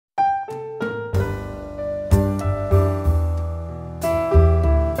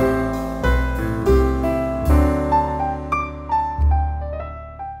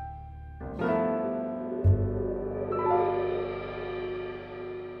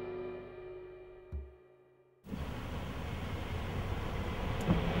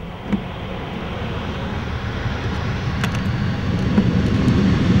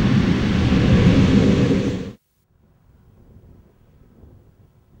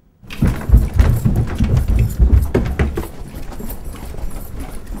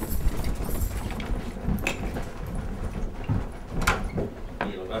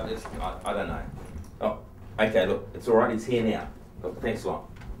Okay, look, it's alright, he's here now. Look, thanks a lot.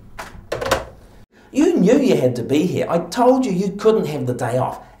 You knew you had to be here. I told you you couldn't have the day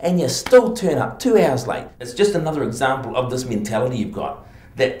off, and you still turn up 2 hours late. It's just another example of this mentality you've got,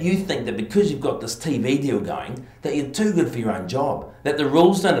 that you think that because you've got this TV deal going, that you're too good for your own job, that the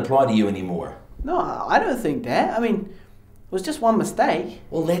rules don't apply to you anymore. No, I don't think that. I mean, it was just one mistake.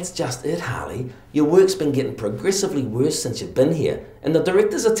 Well, that's just it, Harley. Your work's been getting progressively worse since you've been here, and the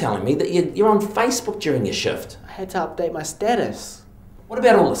directors are telling me that you're on Facebook during your shift. I had to update my status. What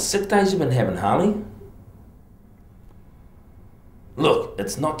about all the sick days you've been having, Harley? Look,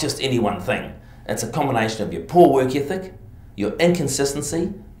 it's not just any one thing. It's a combination of your poor work ethic, your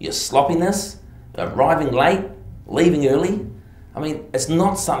inconsistency, your sloppiness, arriving late, leaving early. I mean, it's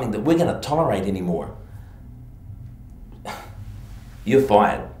not something that we're going to tolerate anymore. You're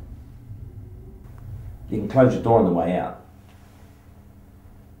fired. You can close your door on the way out.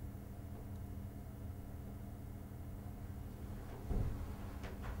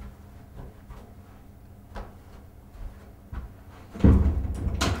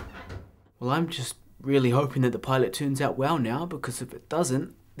 Well, I'm just really hoping that the pilot turns out well now, because if it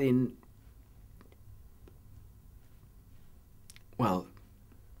doesn't, then... well,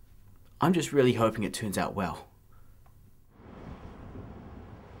 I'm just really hoping it turns out well.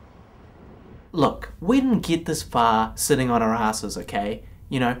 Look, we didn't get this far sitting on our asses, okay?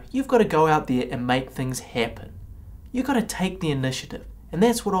 You know, you've got to go out there and make things happen. You've got to take the initiative, and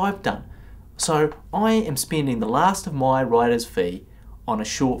that's what I've done. So I am spending the last of my writer's fee on a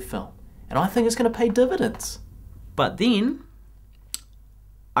short film, and I think it's going to pay dividends. But then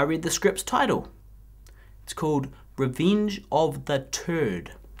I read the script's title. It's called Revenge of the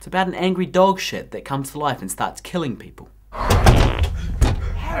Turd. It's about an angry dog shit that comes to life and starts killing people.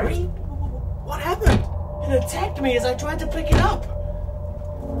 Harry? What happened? It attacked me as I tried to pick it up.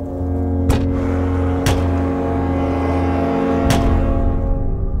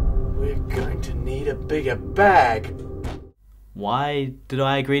 We're going to need a bigger bag. Why did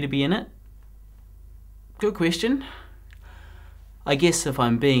I agree to be in it? Good question. I guess if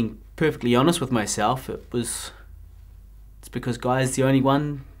I'm being perfectly honest with myself, it's because Guy's the only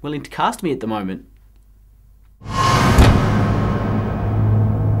one willing to cast me at the moment.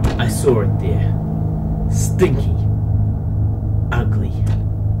 I saw it there. Stinky. Ugly.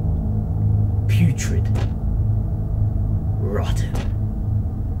 Putrid. Rotten.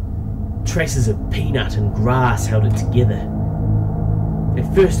 Traces of peanut and grass held it together.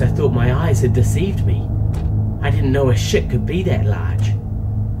 At first I thought my eyes had deceived me. I didn't know a shit could be that large.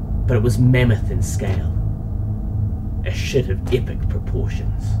 But it was mammoth in scale. A shit of epic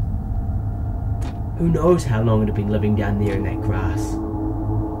proportions. Who knows how long it had been living down there in that grass?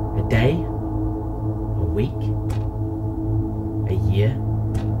 A day? A week? A year?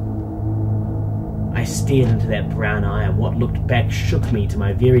 I stared into that brown eye, and what looked back shook me to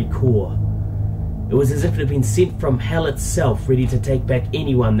my very core. It was as if it had been sent from hell itself, ready to take back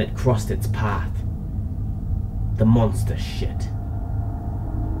anyone that crossed its path. The monster shit.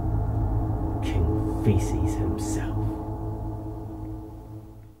 King Feces himself.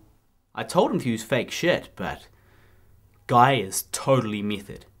 I told him to use fake shit, but Guy is totally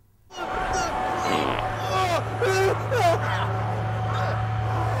method.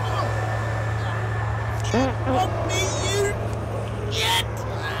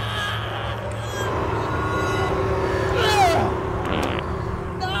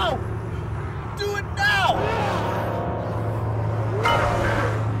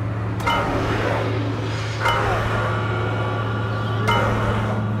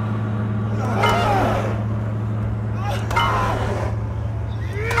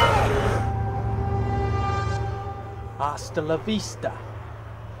 Hasta la vista.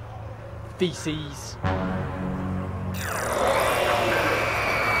 Feces.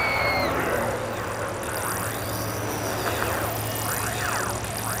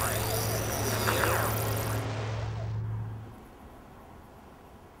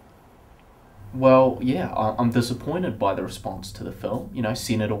 Well, yeah, I'm disappointed by the response to the film. You know,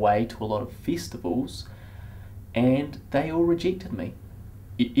 sent it away to a lot of festivals, and they all rejected me.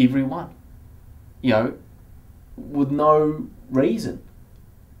 Everyone. You know, with no reason,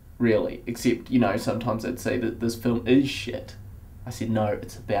 really, except, you know, sometimes they'd say that this film is shit. I said, no,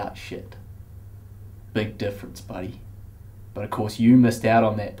 it's about shit. Big difference, buddy. But of course you missed out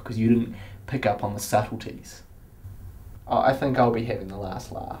on that because you didn't pick up on the subtleties. I think I'll be having the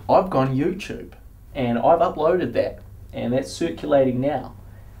last laugh. I've gone YouTube and I've uploaded that, and that's circulating now.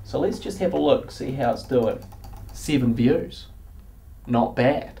 So let's just have a look, see how it's doing. 7 views. Not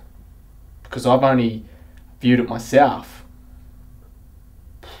bad. Because I've only viewed it myself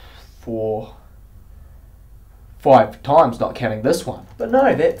for 5 times, not counting this one. But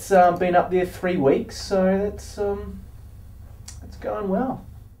no, that's been up there 3 weeks, so that's going well.